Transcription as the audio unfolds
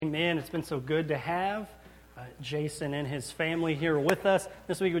Amen. It's been so good to have Jason and his family here with us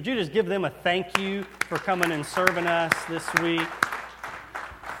this week. Would you just give them a thank you for coming and serving us this week?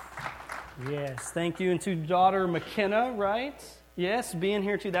 Yes, thank you. And to daughter McKenna, right? Yes, being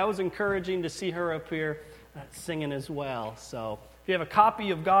here too. That was encouraging to see her up here singing as well. So if you have a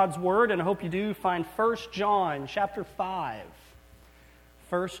copy of God's Word, and I hope you do, find 1 John chapter 5.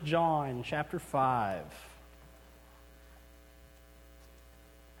 1 John chapter 5.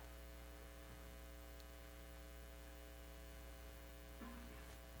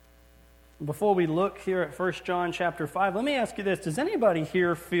 Before we look here at 1 John chapter 5, let me ask you this. Does anybody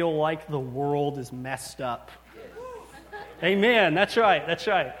here feel like the world is messed up? Amen. That's right. That's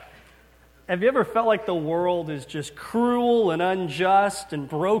right. Have you ever felt like the world is just cruel and unjust and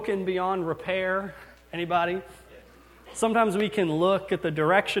broken beyond repair? Anybody? Sometimes we can look at the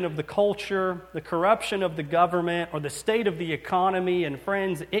direction of the culture, the corruption of the government, or the state of the economy, and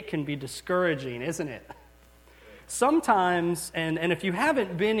friends, it can be discouraging, isn't it? Sometimes, and if you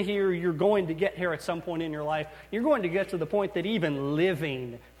haven't been here, you're going to get here at some point in your life. You're going to get to the point that even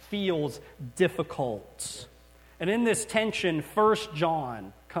living feels difficult. And in this tension, 1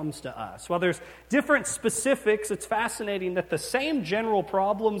 John comes to us. While there's different specifics, it's fascinating that the same general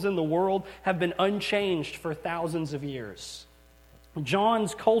problems in the world have been unchanged for thousands of years.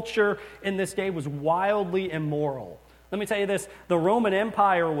 John's culture in this day was wildly immoral. Let me tell you this, the Roman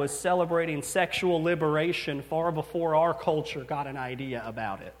Empire was celebrating sexual liberation far before our culture got an idea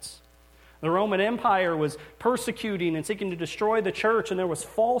about it. The Roman Empire was persecuting and seeking to destroy the church, and there was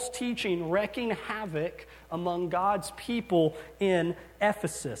false teaching wreaking havoc among God's people in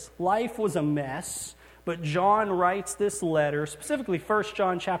Ephesus. Life was a mess, but John writes this letter, specifically 1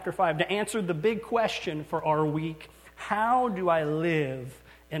 John chapter 5, to answer the big question for our week: how do I live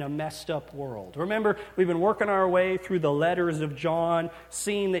in a messed up world? Remember, we've been working our way through the letters of John,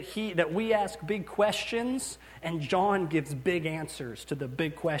 seeing that we ask big questions, and John gives big answers to the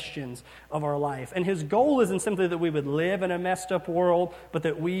big questions of our life. And his goal isn't simply that we would live in a messed up world, but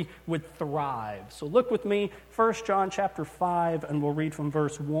that we would thrive. So look with me, 1 John chapter 5, and we'll read from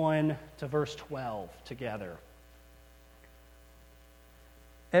verse 1 to verse 12 together.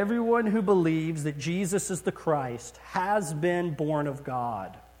 Everyone who believes that Jesus is the Christ has been born of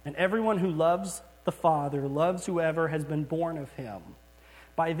God, and everyone who loves the Father loves whoever has been born of him.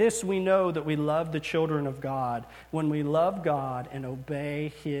 By this we know that we love the children of God, when we love God and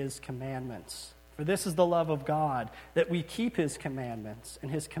obey his commandments. For this is the love of God, that we keep his commandments,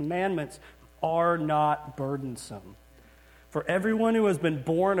 and his commandments are not burdensome. For everyone who has been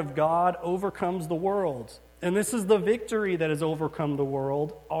born of God overcomes the world. And this is the victory that has overcome the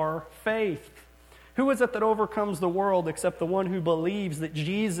world, our faith. Who is it that overcomes the world except the one who believes that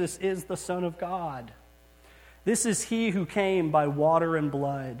Jesus is the Son of God? This is he who came by water and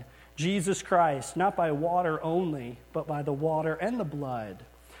blood, Jesus Christ, not by water only, but by the water and the blood.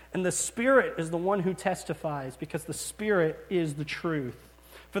 And the Spirit is the one who testifies, because the Spirit is the truth.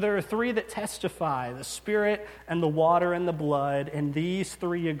 For there are three that testify, the Spirit and the water and the blood, and these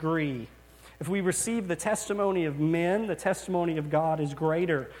three agree. If we receive the testimony of men, the testimony of God is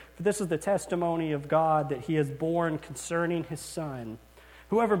greater. For this is the testimony of God that he has borne concerning his Son.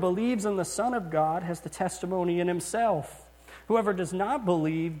 Whoever believes in the Son of God has the testimony in himself. Whoever does not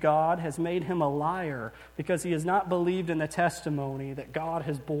believe God has made him a liar, because he has not believed in the testimony that God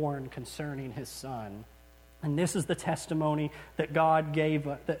has borne concerning his Son. And this is the testimony that God gave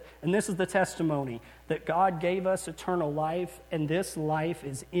us. And this is the testimony that God gave us eternal life, and this life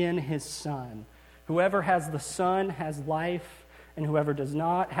is in his Son. Whoever has the Son has life, and whoever does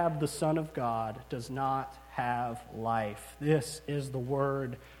not have the Son of God does not have life. This is the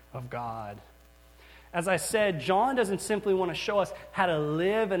word of God. As I said, John doesn't simply want to show us how to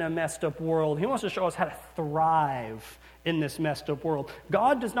live in a messed up world. He wants to show us how to thrive in this messed up world.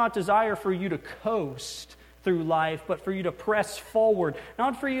 God does not desire for you to coast through life, but for you to press forward.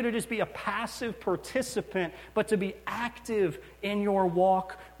 Not for you to just be a passive participant, but to be active in your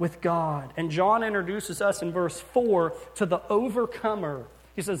walk with God. And John introduces us in verse 4 to the overcomer.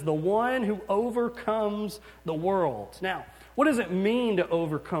 He says, the one who overcomes the world. Now, what does it mean to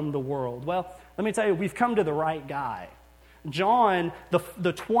overcome the world? Well, let me tell you, we've come to the right guy. John,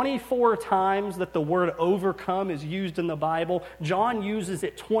 the 24 times that the word overcome is used in the Bible, John uses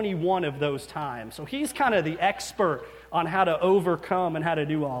it 21 of those times. So he's kind of the expert on how to overcome and how to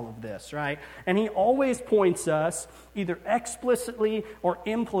do all of this, right? And he always points us, either explicitly or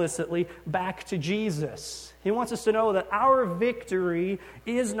implicitly, back to Jesus. He wants us to know that our victory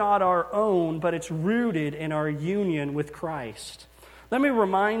is not our own, but it's rooted in our union with Christ. Let me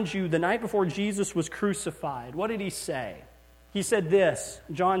remind you, the night before Jesus was crucified, what did he say? He said this,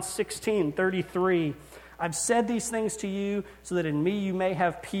 John 16:33, I've said these things to you so that in me you may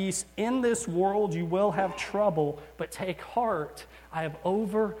have peace. In this world you will have trouble, but take heart. I have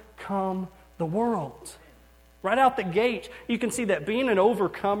overcome the world. Right out the gate, you can see that being an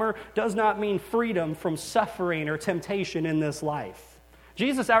overcomer does not mean freedom from suffering or temptation in this life.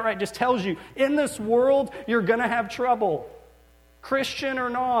 Jesus outright just tells you, in this world, you're going to have trouble. Christian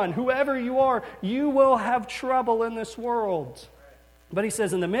or non, whoever you are, you will have trouble in this world. But he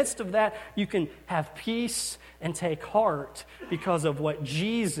says in the midst of that, you can have peace and take heart because of what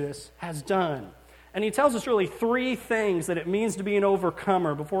Jesus has done. And he tells us really three things that it means to be an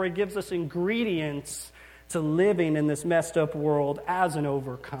overcomer before he gives us ingredients to living in this messed up world as an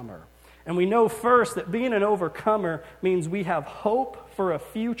overcomer. And we know first that being an overcomer means we have hope for a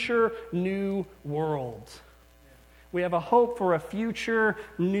future new world. We have a hope for a future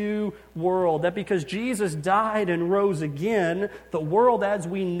new world. That because Jesus died and rose again, the world as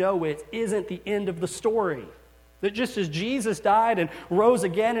we know it isn't the end of the story. That just as Jesus died and rose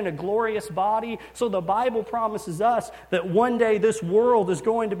again in a glorious body, so the Bible promises us that one day this world is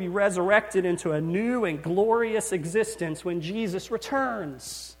going to be resurrected into a new and glorious existence when Jesus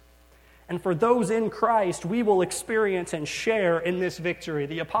returns. And for those in Christ, we will experience and share in this victory.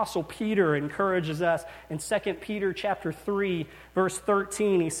 The Apostle Peter encourages us in 2 Peter chapter 3, verse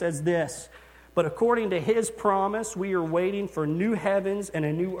 13. He says this, but according to his promise, we are waiting for new heavens and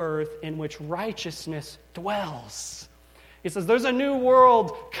a new earth in which righteousness dwells. He says there's a new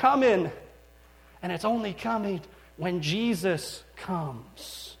world coming, and it's only coming when Jesus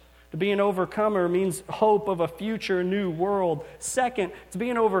comes. To be an overcomer means hope of a future new world. Second, to be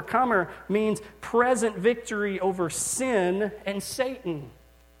an overcomer means present victory over sin and Satan.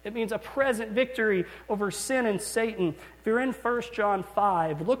 It means a present victory over sin and Satan. If you're in 1 John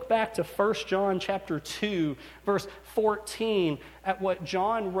 5, look back to 1 John chapter 2, verse 14, at what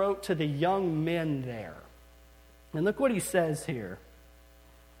John wrote to the young men there. And look what he says here.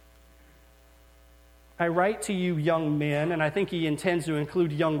 I write to you young men, and I think he intends to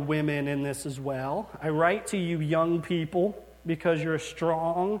include young women in this as well. I write to you young people because you're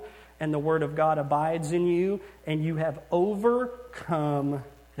strong and the word of God abides in you, and you have overcome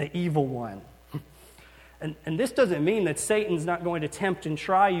the evil one. And this doesn't mean that Satan's not going to tempt and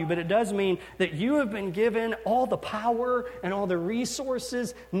try you, but it does mean that you have been given all the power and all the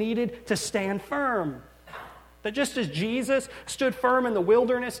resources needed to stand firm. That just as Jesus stood firm in the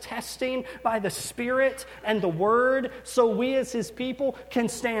wilderness, testing by the Spirit and the Word, so we as His people can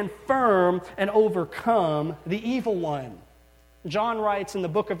stand firm and overcome the evil one. John writes in the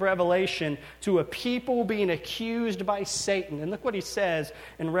book of Revelation to a people being accused by Satan. And look what he says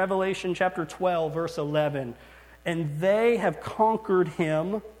in Revelation chapter 12, verse 11. And they have conquered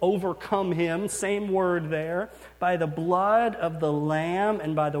him, overcome him, same word there, by the blood of the Lamb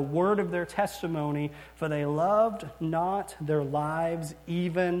and by the word of their testimony, for they loved not their lives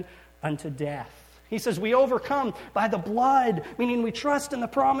even unto death. He says we overcome by the blood, meaning we trust in the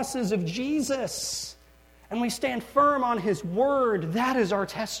promises of Jesus. And we stand firm on His word. That is our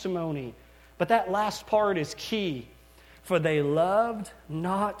testimony. But that last part is key. For they loved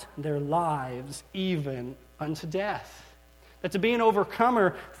not their lives even unto death. That to be an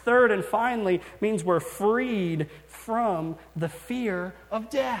overcomer, third and finally, means we're freed from the fear of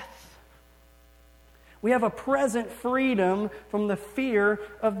death. We have a present freedom from the fear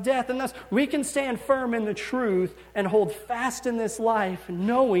of death. And thus, we can stand firm in the truth and hold fast in this life,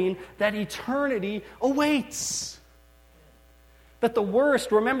 knowing that eternity awaits. That the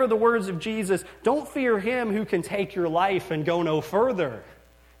worst, remember the words of Jesus, don't fear him who can take your life and go no further.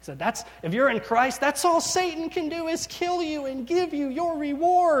 He said, if you're in Christ, that's all Satan can do is kill you and give you your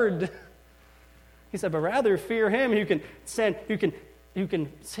reward. He said, but rather fear him who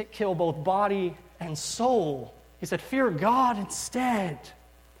can kill both body and soul. He said, fear God instead.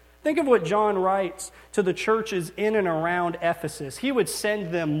 Think of what John writes to the churches in and around Ephesus. He would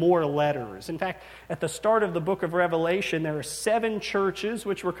send them more letters. In fact, at the start of the book of Revelation, there are 7 churches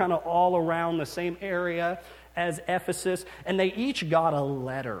which were kind of all around the same area as Ephesus, and they each got a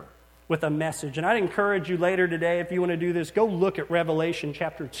letter with a message. And I'd encourage you later today, if you want to do this, go look at Revelation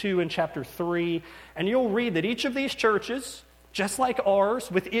chapter 2 and chapter 3, and you'll read that each of these churches, just like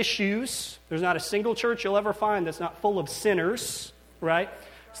ours, with issues. There's not a single church you'll ever find that's not full of sinners, right?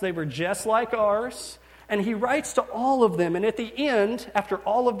 So they were just like ours. And he writes to all of them. And at the end, after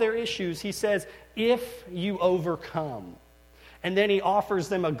all of their issues, he says, if you overcome. And then he offers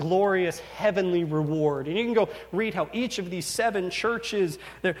them a glorious heavenly reward. And you can go read how each of these 7 churches,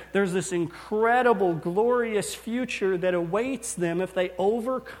 there's this incredible, glorious future that awaits them if they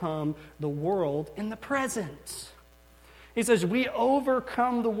overcome the world in the present. He says, we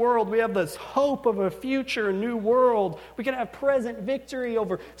overcome the world. We have this hope of a future new world. We can have present victory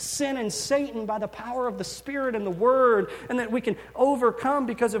over sin and Satan by the power of the Spirit and the Word, and that we can overcome,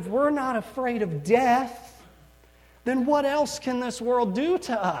 because if we're not afraid of death, then what else can this world do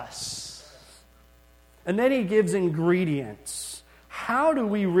to us? And then he gives ingredients. How do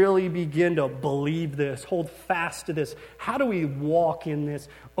we really begin to believe this, hold fast to this? How do we walk in this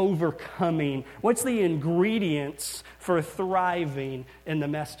overcoming? What's the ingredients for thriving in the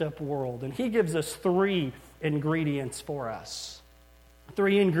messed up world? And he gives us 3 ingredients for us.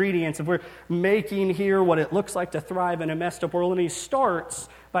 3 ingredients if we're making here what it looks like to thrive in a messed up world. And he starts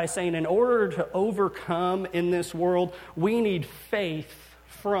by saying, in order to overcome in this world, we need faith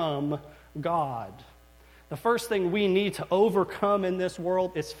from God. The first thing we need to overcome in this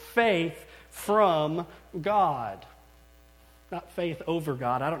world is faith from God. Not faith over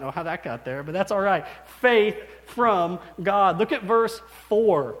God. I don't know how that got there, but that's all right. Faith from God. Look at verse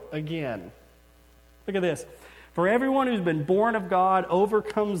 4 again. Look at this. For everyone who's been born of God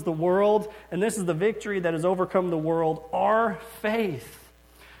overcomes the world, and this is the victory that has overcome the world, our faith.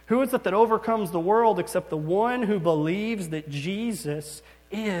 Who is it that overcomes the world except the one who believes that Jesus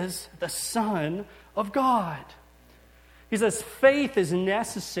is the Son of God? He says faith is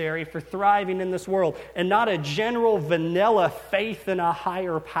necessary for thriving in this world, and not a general vanilla faith in a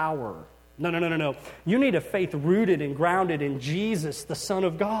higher power. No. You need a faith rooted and grounded in Jesus, the Son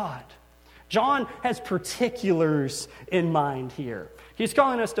of God. John has particulars in mind here. He's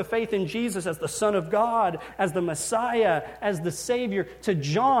calling us to faith in Jesus as the Son of God, as the Messiah, as the Savior. To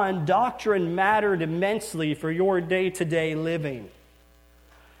John, doctrine mattered immensely for your day-to-day living.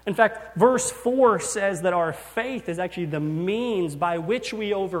 In fact, verse 4 says that our faith is actually the means by which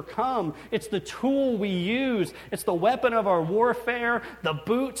we overcome. It's the tool we use. It's the weapon of our warfare, the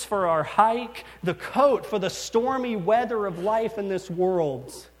boots for our hike, the coat for the stormy weather of life in this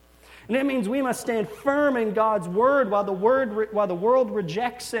world. And it means we must stand firm in God's word while the world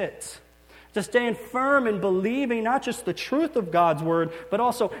rejects it. To stand firm in believing not just the truth of God's word, but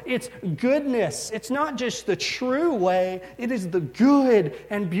also its goodness. It's not just the true way, it is the good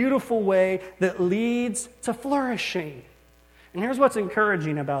and beautiful way that leads to flourishing. And here's what's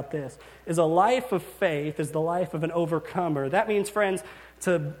encouraging about this, is a life of faith is the life of an overcomer. That means, friends,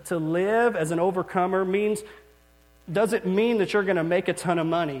 to live as an overcomer doesn't mean that you're going to make a ton of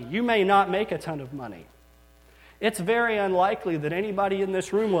money. You may not make a ton of money. It's very unlikely that anybody in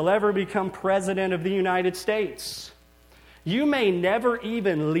this room will ever become president of the United States. You may never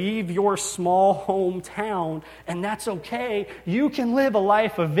even leave your small hometown, and that's okay. You can live a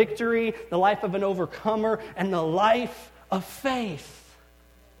life of victory, the life of an overcomer, and the life of faith.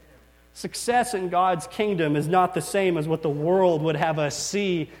 Success in God's kingdom is not the same as what the world would have us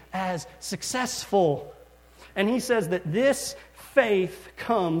see as successful. And he says that this faith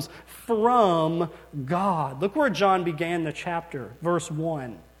comes from God. Look where John began the chapter, verse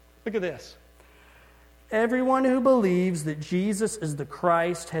 1. Look at this. Everyone who believes that Jesus is the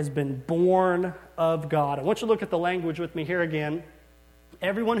Christ has been born of God. I want you to look at the language with me here again.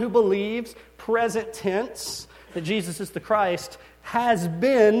 Everyone who believes, present tense, that Jesus is the Christ, has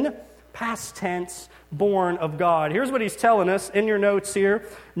been, past tense, born of God. Here's what he's telling us in your notes here.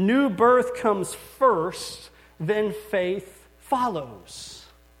 New birth comes first, then faith follows.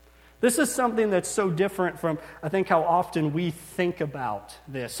 This is something that's so different from, I think, how often we think about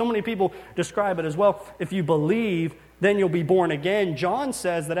this. So many people describe it as, well, if you believe, then you'll be born again. John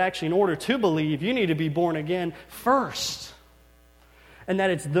says that actually in order to believe, you need to be born again first. And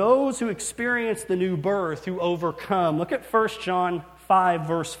that it's those who experience the new birth who overcome. Look at 1 John 5,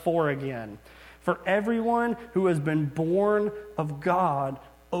 verse 4 again. For everyone who has been born of God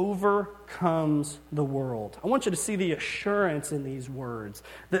overcomes the world. I want you to see the assurance in these words,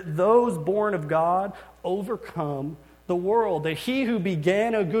 that those born of God overcome the world, that he who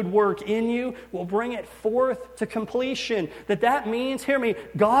began a good work in you will bring it forth to completion. That means, hear me,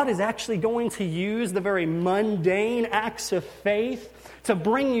 God is actually going to use the very mundane acts of faith to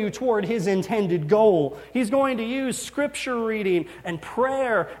bring you toward his intended goal. He's going to use scripture reading and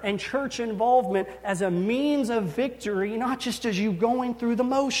prayer and church involvement as a means of victory, not just as you going through the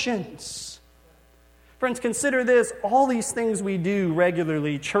motions. Friends, consider this. All these things we do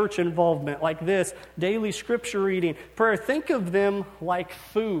regularly, church involvement like this, daily scripture reading, prayer, think of them like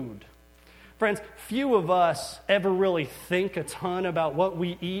food. Friends, few of us ever really think a ton about what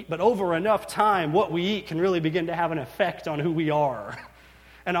we eat, but over enough time, what we eat can really begin to have an effect on who we are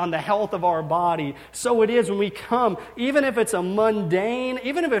and on the health of our body. So it is when we come, even if it's a mundane,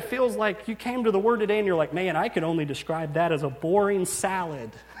 even if it feels like you came to the Word today and you're like, man, I could only describe that as a boring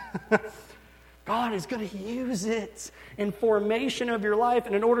salad. God is going to use it in formation of your life.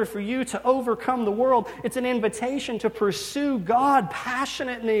 And in order for you to overcome the world, it's an invitation to pursue God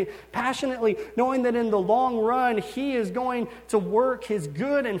passionately, knowing that in the long run, He is going to work His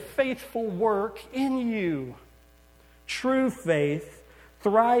good and faithful work in you. True faith,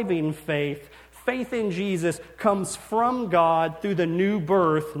 thriving faith, faith in Jesus comes from God through the new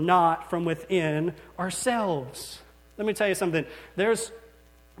birth, not from within ourselves. Let me tell you something. There's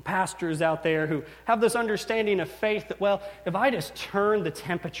pastors out there who have this understanding of faith that, well, if I just turn the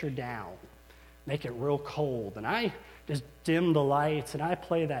temperature down, make it real cold, and I just dim the lights, and I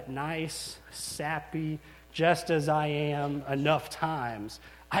play that nice, sappy, just as I am enough times,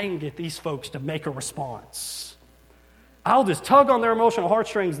 I can get these folks to make a response. I'll just tug on their emotional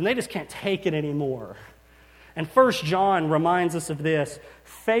heartstrings, and they just can't take it anymore. And 1 John reminds us of this.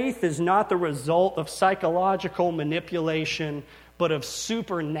 Faith is not the result of psychological manipulation, but of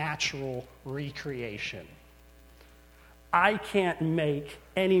supernatural recreation. I can't make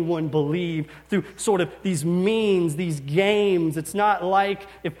anyone believe through sort of these means, these games. It's not like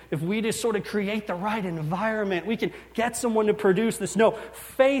if we just sort of create the right environment, we can get someone to produce this. No,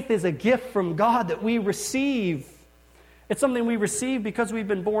 faith is a gift from God that we receive. It's something we receive because we've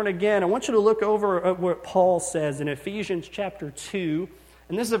been born again. I want you to look over at what Paul says in Ephesians chapter 2,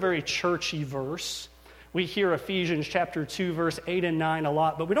 and this is a very churchy verse. We hear Ephesians chapter 2, verse 8 and 9 a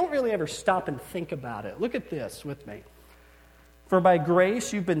lot, but we don't really ever stop and think about it. Look at this with me. For by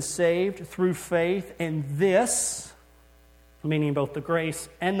grace you've been saved through faith, and this, meaning both the grace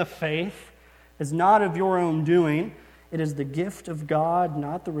and the faith, is not of your own doing. It is the gift of God,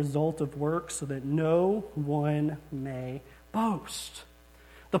 not the result of works, so that no one may boast.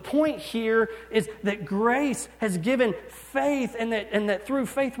 The point here is that grace has given faith, and that through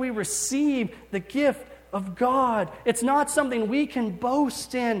faith we receive the gift of God. It's not something we can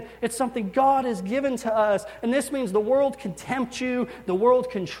boast in. It's something God has given to us. And this means the world can tempt you. The world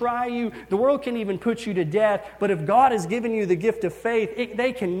can try you. The world can even put you to death. But if God has given you the gift of faith,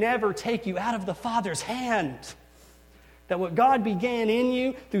 they can never take you out of the Father's hand. That what God began in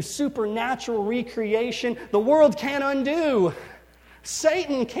you through supernatural recreation, the world can't undo.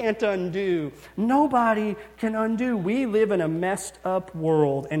 Satan can't undo. Nobody can undo. We live in a messed up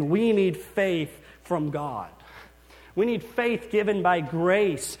world, and we need faith from God. We need faith given by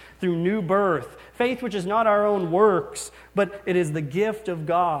grace through new birth. Faith which is not our own works, but it is the gift of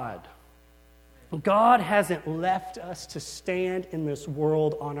God. God hasn't left us to stand in this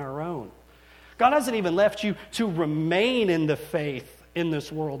world on our own. God hasn't even left you to remain in the faith in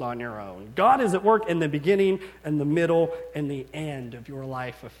this world on your own. God is at work in the beginning and the middle and the end of your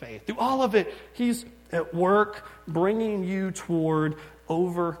life of faith. Through all of it, He's at work bringing you toward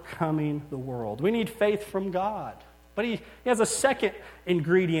overcoming the world. We need faith from God. But he has a second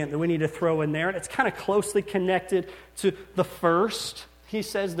ingredient that we need to throw in there, and it's kind of closely connected to the first. He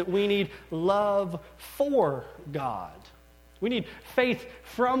says that we need love for God. We need faith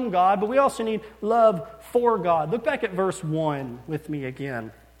from God, but we also need love for God. Look back at verse 1 with me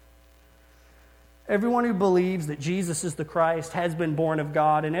again. Everyone who believes that Jesus is the Christ has been born of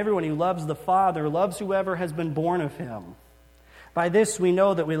God, and everyone who loves the Father loves whoever has been born of Him. By this we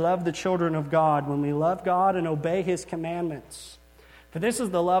know that we love the children of God, when we love God and obey His commandments. For this is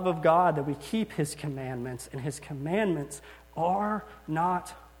the love of God, that we keep His commandments, and His commandments are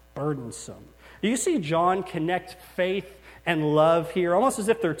not burdensome. Do you see John connect faith and love here, almost as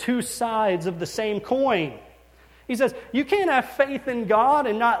if they're two sides of the same coin? He says, you can't have faith in God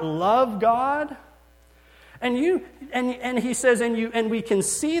and not love God. And he says, and we can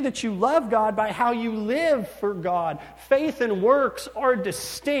see that you love God by how you live for God. Faith and works are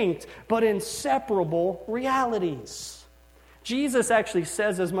distinct but inseparable realities. Jesus actually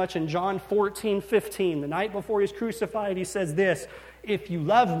says as much in John 14:15. The night before He's crucified, He says this, if you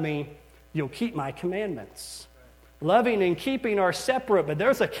love me, you'll keep my commandments. Loving and keeping are separate, but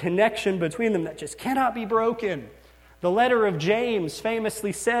there's a connection between them that just cannot be broken. The letter of James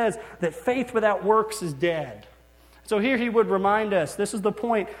famously says that faith without works is dead. So here he would remind us, this is the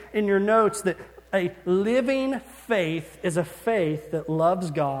point in your notes, that a living faith is a faith that loves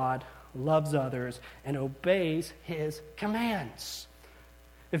God, loves others, and obeys His commands.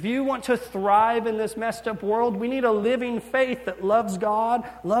 If you want to thrive in this messed up world, we need a living faith that loves God,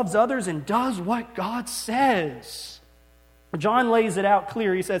 loves others, and does what God says. John lays it out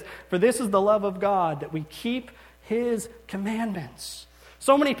clear. He says, for this is the love of God, that we keep His commandments.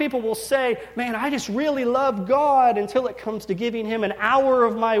 So many people will say, man, I just really love God, until it comes to giving Him an hour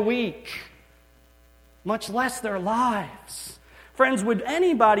of my week, much less their lives. Friends, would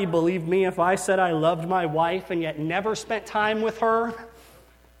anybody believe me if I said I loved my wife and yet never spent time with her?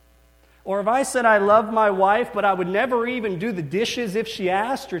 Or if I said I love my wife, but I would never even do the dishes if she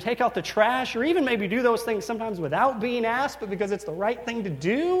asked, or take out the trash, or even maybe do those things sometimes without being asked, but because it's the right thing to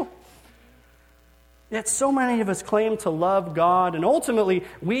do. Yet so many of us claim to love God, and ultimately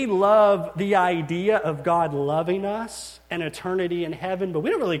we love the idea of God loving us and eternity in heaven, but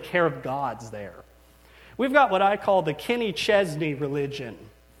we don't really care if God's there. We've got what I call the Kenny Chesney religion.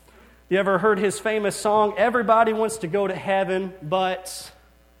 You ever heard his famous song, "Everybody wants to go to heaven, but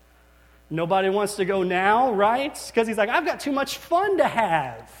nobody wants to go now," right? Because he's like, I've got too much fun to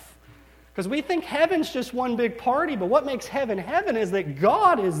have. Because we think heaven's just one big party, but what makes heaven heaven is that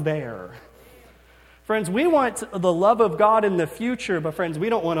God is there. Friends, we want the love of God in the future, but friends, we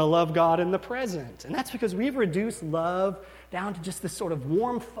don't want to love God in the present. And that's because we've reduced love down to just this sort of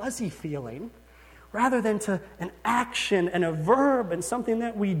warm, fuzzy feeling, rather than to an action and a verb and something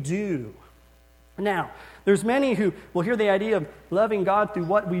that we do. Now, there's many who will hear the idea of loving God through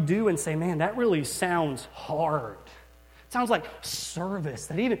what we do and say, man, that really sounds hard. It sounds like service.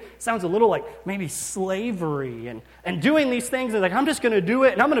 That even sounds a little like maybe slavery. And doing these things is like, I'm just going to do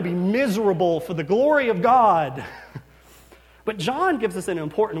it and I'm going to be miserable for the glory of God. But John gives us an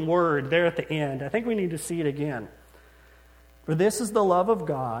important word there at the end. I think we need to see it again. For this is the love of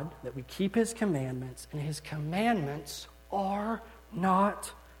God, that we keep His commandments, and His commandments are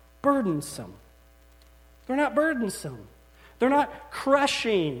not burdensome. They're not burdensome. They're not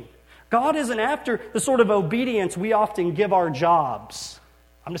crushing. God isn't after the sort of obedience we often give our jobs.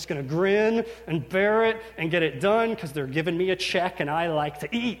 I'm just going to grin and bear it and get it done because they're giving me a check and I like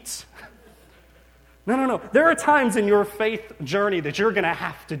to eat. No. There are times in your faith journey that you're going to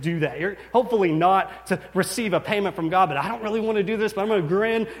have to do that. You're hopefully not to receive a payment from God, but I don't really want to do this, but I'm going to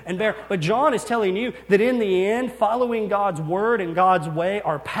grin and bear. But John is telling you that in the end, following God's word and God's way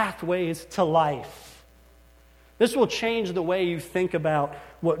are pathways to life. This will change the way you think about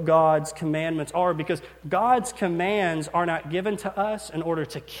what God's commandments are, because God's commands are not given to us in order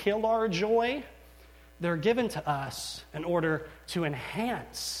to kill our joy. They're given to us in order to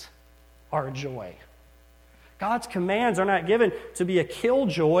enhance our joy. God's commands are not given to be a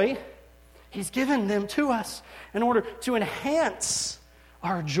killjoy. He's given them to us in order to enhance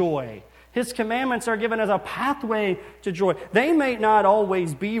our joy. His commandments are given as a pathway to joy. They may not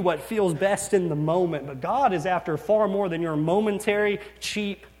always be what feels best in the moment, but God is after far more than your momentary,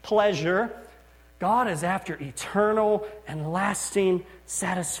 cheap pleasure. God is after eternal and lasting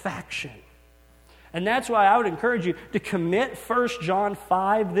satisfaction. And that's why I would encourage you to commit 1 John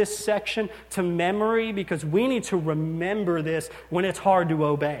 5, this section, to memory, because we need to remember this when it's hard to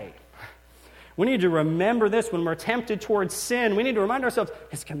obey. We need to remember this when we're tempted towards sin. We need to remind ourselves,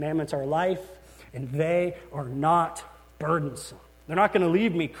 His commandments are life, and they are not burdensome. They're not going to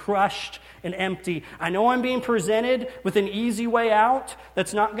leave me crushed and empty. I know I'm being presented with an easy way out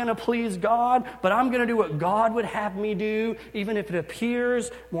that's not going to please God, but I'm going to do what God would have me do, even if it appears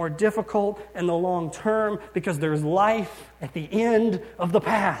more difficult in the long term, because there's life at the end of the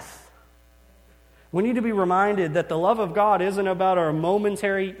path. We need to be reminded that the love of God isn't about our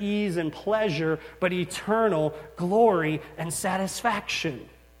momentary ease and pleasure, but eternal glory and satisfaction.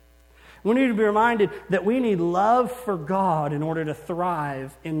 We need to be reminded that we need love for God in order to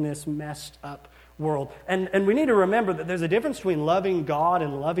thrive in this messed up world. And we need to remember that there's a difference between loving God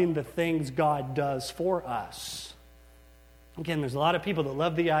and loving the things God does for us. Again, there's a lot of people that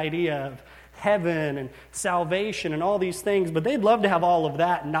love the idea of heaven and salvation and all these things, but they'd love to have all of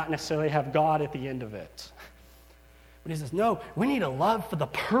that and not necessarily have God at the end of it. But he says, no, we need a love for the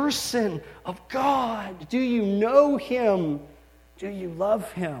person of God. Do you know Him? Do you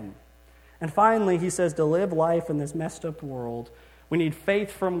love Him? And finally, he says, to live life in this messed up world, we need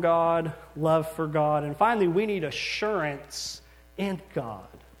faith from God, love for God, and finally, we need assurance in God.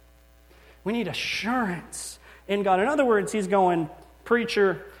 We need assurance in God. In other words, he's going,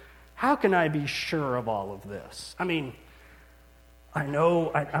 preacher, how can I be sure of all of this? I mean,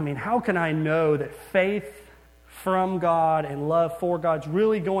 how can I know that faith from God and love for God's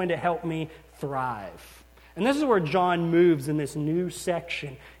really going to help me thrive? And this is where John moves in this new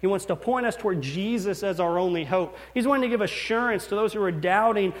section. He wants to point us toward Jesus as our only hope. He's wanting to give assurance to those who are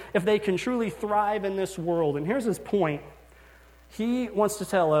doubting if they can truly thrive in this world. And here's his point. He wants to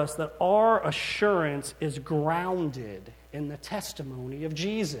tell us that our assurance is grounded in the testimony of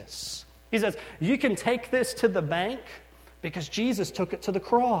Jesus. He says, you can take this to the bank because Jesus took it to the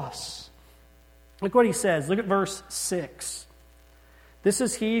cross. Look what he says. Look at verse 6. This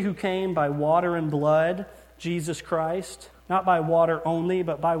is He who came by water and blood, Jesus Christ, not by water only,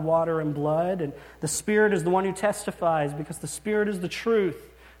 but by water and blood. And the Spirit is the one who testifies, because the Spirit is the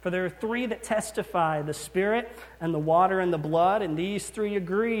truth. For there are three that testify, the Spirit and the water and the blood, and these three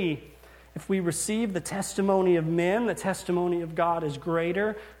agree. If we receive the testimony of men, the testimony of God is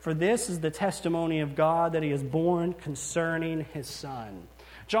greater, for this is the testimony of God that he is born concerning his Son.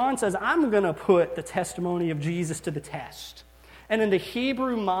 John says, I'm going to put the testimony of Jesus to the test. And in the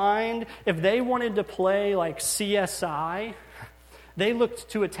Hebrew mind, if they wanted to play like CSI, they looked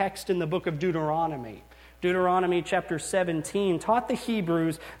to a text in the book of Deuteronomy. Deuteronomy chapter 17 taught the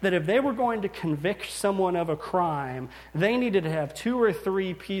Hebrews that if they were going to convict someone of a crime, they needed to have 2 or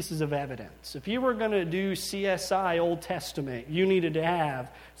 3 pieces of evidence. If you were going to do CSI Old Testament, you needed to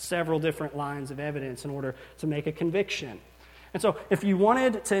have several different lines of evidence in order to make a conviction. And so if you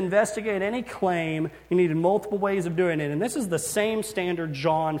wanted to investigate any claim, you needed multiple ways of doing it. And this is the same standard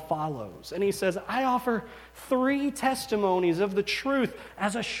John follows. And he says, I offer 3 testimonies of the truth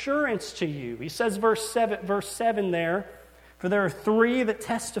as assurance to you. He says, verse 7 there, for there are 3 that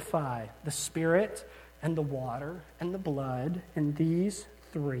testify, the Spirit and the water and the blood, and these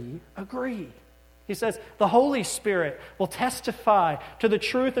 3 agree. He says, the Holy Spirit will testify to the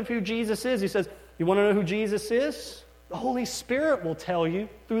truth of who Jesus is. He says, you want to know who Jesus is? The Holy Spirit will tell you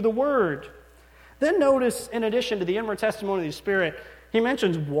through the Word. Then notice, in addition to the inward testimony of the Spirit, he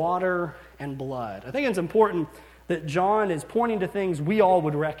mentions water and blood. I think it's important that John is pointing to things we all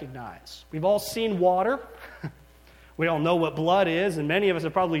would recognize. We've all seen water. We all know what blood is, and many of us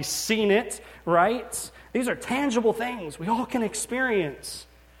have probably seen it, right? These are tangible things we all can experience.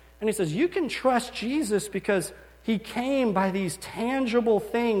 And he says, you can trust Jesus because he came by these tangible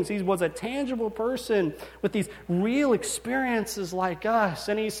things. He was a tangible person with these real experiences like us.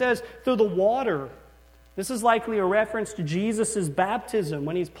 And he says, through the water. This is likely a reference to Jesus' baptism.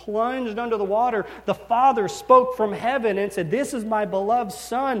 When he's plunged under the water, the Father spoke from heaven and said, this is my beloved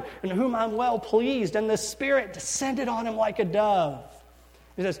Son in whom I'm well pleased. And the Spirit descended on him like a dove.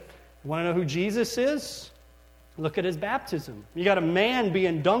 He says, you want to know who Jesus is? Look at his baptism. You got a man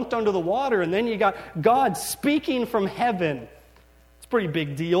being dunked under the water, and then you got God speaking from heaven. It's a pretty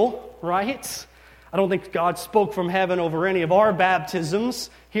big deal, right? I don't think God spoke from heaven over any of our baptisms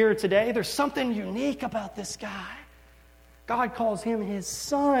here today. There's something unique about this guy. God calls him his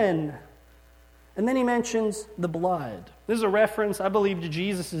Son. And then he mentions the blood. This is a reference, I believe, to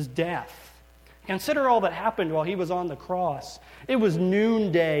Jesus' death. Consider all that happened while he was on the cross. It was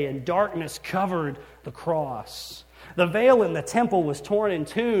noonday and darkness covered the cross. The veil in the temple was torn in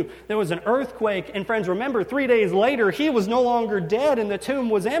two. There was an earthquake. And friends, remember, 3 days later, he was no longer dead and the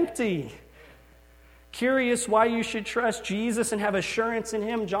tomb was empty. Curious why you should trust Jesus and have assurance in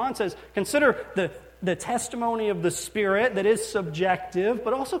him? John says, consider the testimony of the Spirit that is subjective,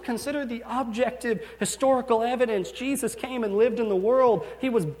 but also consider the objective historical evidence. Jesus came and lived in the world. He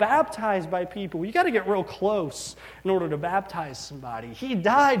was baptized by people. You got to get real close in order to baptize somebody. He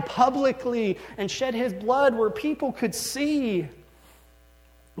died publicly and shed his blood where people could see.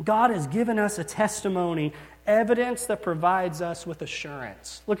 God has given us a testimony, evidence that provides us with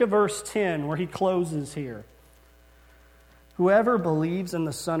assurance. Look at verse 10 where he closes here. Whoever believes in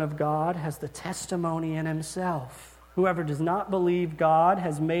the Son of God has the testimony in himself. Whoever does not believe God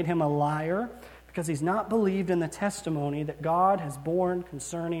has made him a liar, because he's not believed in the testimony that God has borne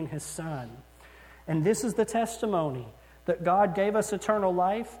concerning his Son. And this is the testimony, that God gave us eternal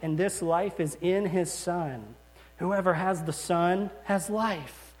life, and this life is in his Son. Whoever has the Son has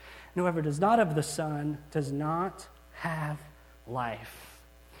life, and whoever does not have the Son does not have life.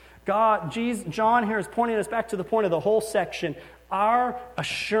 John here is pointing us back to the point of the whole section. Our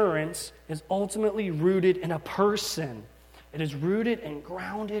assurance is ultimately rooted in a person. It is rooted and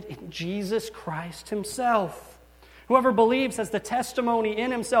grounded in Jesus Christ himself. Whoever believes has the testimony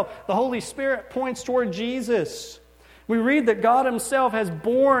in himself. The Holy Spirit points toward Jesus. We read that God himself has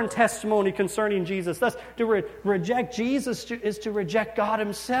borne testimony concerning Jesus. Thus, to reject Jesus is to reject God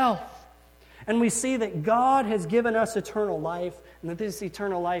himself. And we see that God has given us eternal life, and that this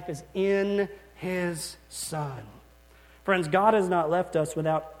eternal life is in his Son. Friends, God has not left us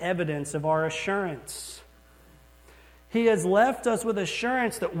without evidence of our assurance. He has left us with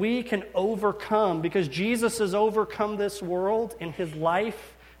assurance that we can overcome, because Jesus has overcome this world in his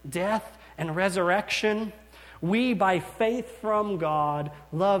life, death, and resurrection. We, by faith from God,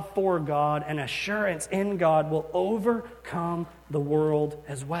 love for God, and assurance in God, will overcome the world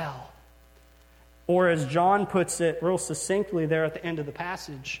as well. Or as John puts it real succinctly there at the end of the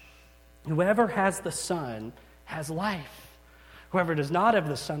passage, whoever has the Son has life. Whoever does not have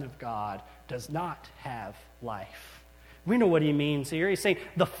the Son of God does not have life. We know what he means here. He's saying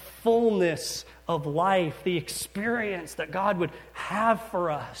the fullness of life, the experience that God would have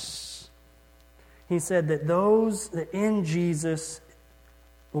for us. He said that those that in Jesus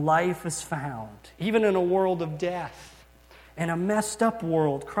life is found, even in a world of death. In a messed up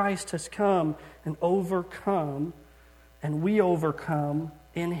world, Christ has come and overcome, and we overcome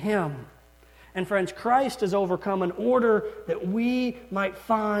in Him. And friends, Christ has overcome in order that we might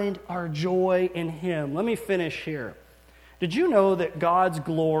find our joy in Him. Let me finish here. Did you know that God's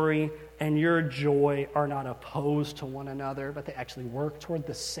glory and your joy are not opposed to one another, but they actually work toward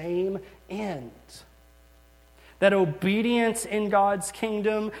the same end? That obedience in God's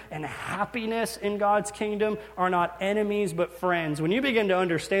kingdom and happiness in God's kingdom are not enemies but friends. When you begin to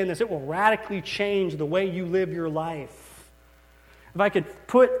understand this, it will radically change the way you live your life. If I could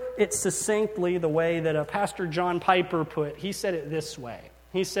put it succinctly the way that Pastor John Piper he said it this way.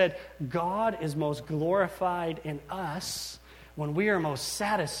 He said, God is most glorified in us when we are most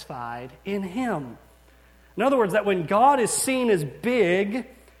satisfied in Him. In other words, that when God is seen as big,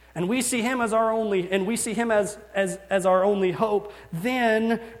 and we see Him as our only, and we see Him as our only hope,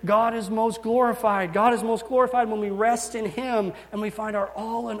 then God is most glorified. God is most glorified when we rest in Him and we find our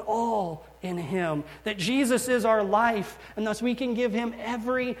all in all in Him. That Jesus is our life, and thus we can give Him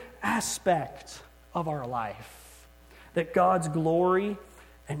every aspect of our life. That God's glory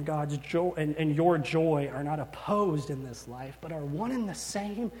and God's joy and your joy are not opposed in this life, but are one and the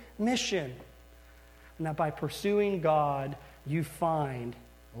same mission. And that by pursuing God, you find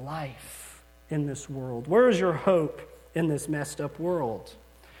life in this world. Where is your hope in this messed up world?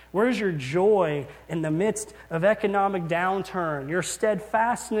 Where is your joy in the midst of economic downturn, your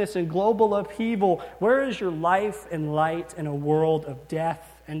steadfastness in global upheaval? Where is your life and light in a world of death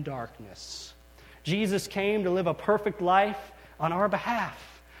and darkness? Jesus came to live a perfect life on our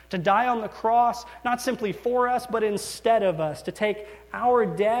behalf, to die on the cross, not simply for us, but instead of us, to take our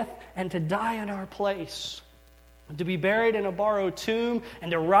death and to die in our place, to be buried in a borrowed tomb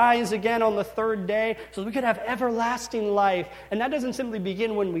and to rise again on the third day so that we could have everlasting life. And that doesn't simply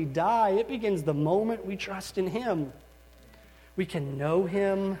begin when we die. It begins the moment we trust in Him. We can know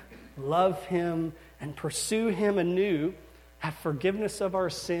Him, love Him, and pursue Him anew, have forgiveness of our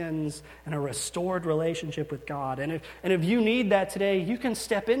sins, and a restored relationship with God. And if you need that today, you can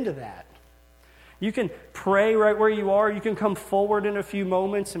step into that. You can pray right where you are. You can come forward in a few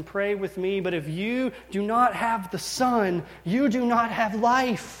moments and pray with me. But if you do not have the Son, you do not have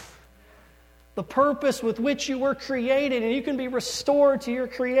life. The purpose with which you were created, and you can be restored to your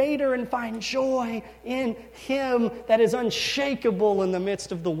Creator and find joy in Him that is unshakable in the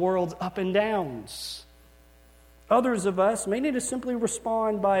midst of the world's up and downs. Others of us may need to simply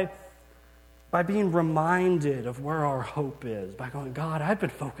respond by being reminded of where our hope is, by going, God, I've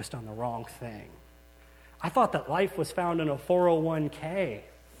been focused on the wrong thing. I thought that life was found in a 401k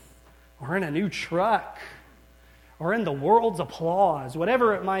or in a new truck or in the world's applause,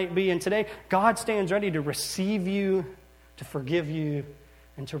 whatever it might be. And today, God stands ready to receive you, to forgive you,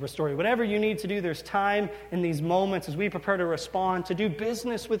 and to restore you. Whatever you need to do, there's time in these moments as we prepare to respond, to do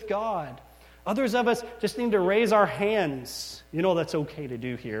business with God. Others of us just need to raise our hands. You know that's okay to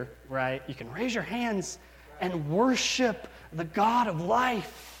do here, right? You can raise your hands and worship the God of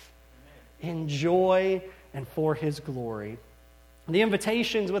life in joy and for His glory. The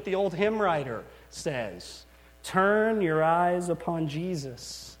invitation's what the old hymn writer says. Turn your eyes upon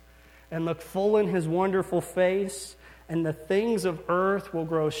Jesus and look full in His wonderful face, and the things of earth will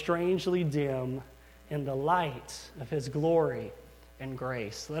grow strangely dim in the light of His glory and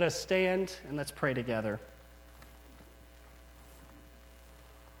grace. Let us stand and let's pray together.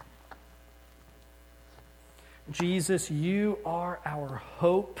 Jesus, You are our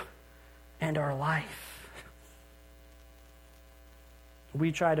hope and our life.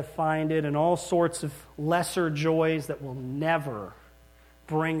 We try to find it in all sorts of lesser joys that will never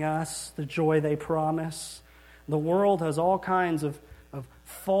bring us the joy they promise. The world has all kinds of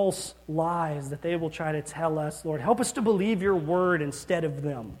false lies that they will try to tell us. Lord, help us to believe Your word instead of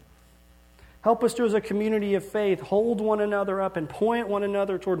them. Help us to, as a community of faith, hold one another up and point one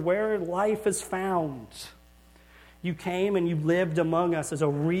another toward where life is found. You came and You lived among us as a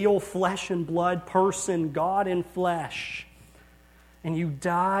real flesh and blood person, God in flesh. And You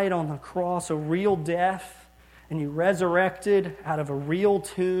died on the cross a real death, and You resurrected out of a real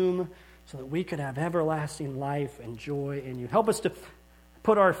tomb so that we could have everlasting life and joy in You. Help us to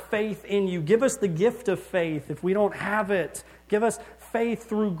put our faith in You. Give us the gift of faith if we don't have it. Give us faith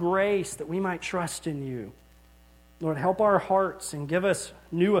through grace that we might trust in You. Lord, help our hearts and give us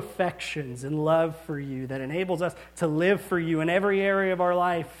new affections and love for You that enables us to live for You in every area of our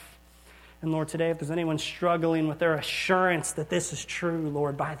life. And Lord, today, if there's anyone struggling with their assurance that this is true,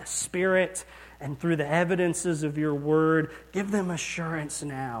 Lord, by the Spirit and through the evidences of Your word, give them assurance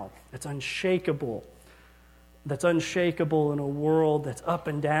now that's unshakable in a world that's up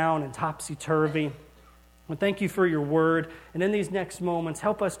and down and topsy-turvy. And thank you for your word. And in these next moments,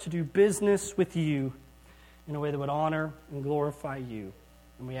 help us to do business with you in a way that would honor and glorify you.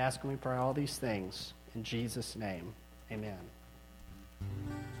 And we ask and we pray all these things in Jesus' name. Amen.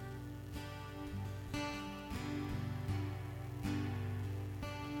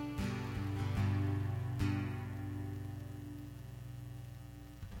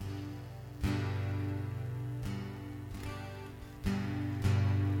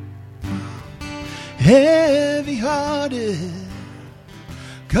 Heavy-hearted,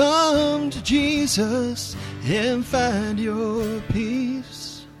 come to Jesus and find your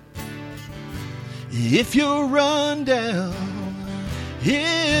peace. If you're run down,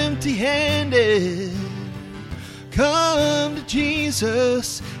 empty-handed, come to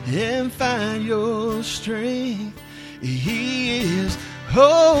Jesus and find your strength. He is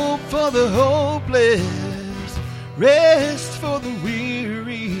hope for the hopeless, rest for the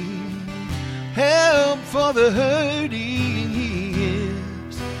weary, help for the hurting.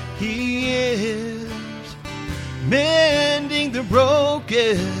 He is mending the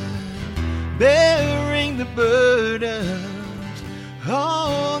broken, bearing the burdens,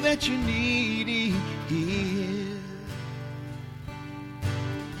 all that you need. He is.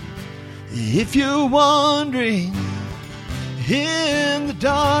 If you're wandering in the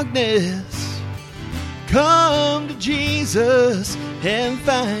darkness, come to Jesus and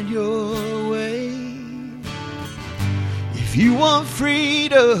find your way. If you want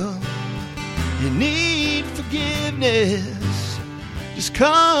freedom, you need forgiveness, just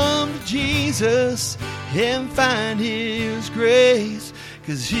come to Jesus and find His grace.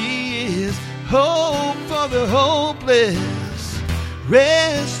 'Cause He is hope for the hopeless,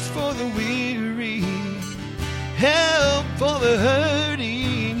 rest for the weary, help for the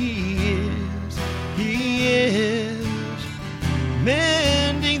hurting. He is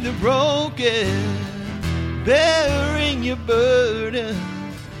mending the broken, bearing your burden,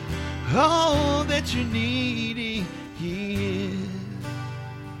 all that you need. He is.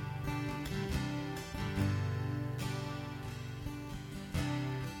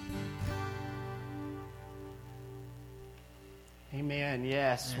 Amen.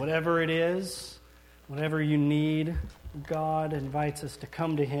 Yes, whatever it is, whatever you need, God invites us to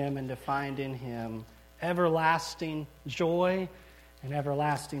come to Him and to find in Him everlasting joy and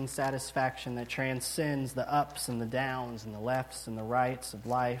everlasting satisfaction that transcends the ups and the downs and the lefts and the rights of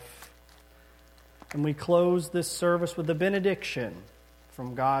life. And we close this service with a benediction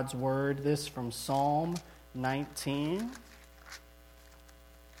from God's Word, this from Psalm 19.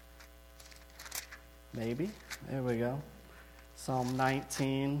 Maybe. There we go. Psalm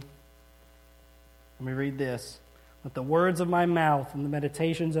 19. Let me read this. Let the words of my mouth and the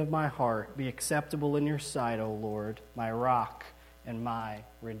meditations of my heart be acceptable in your sight, O Lord, my rock and my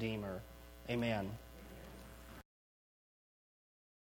Redeemer. Amen.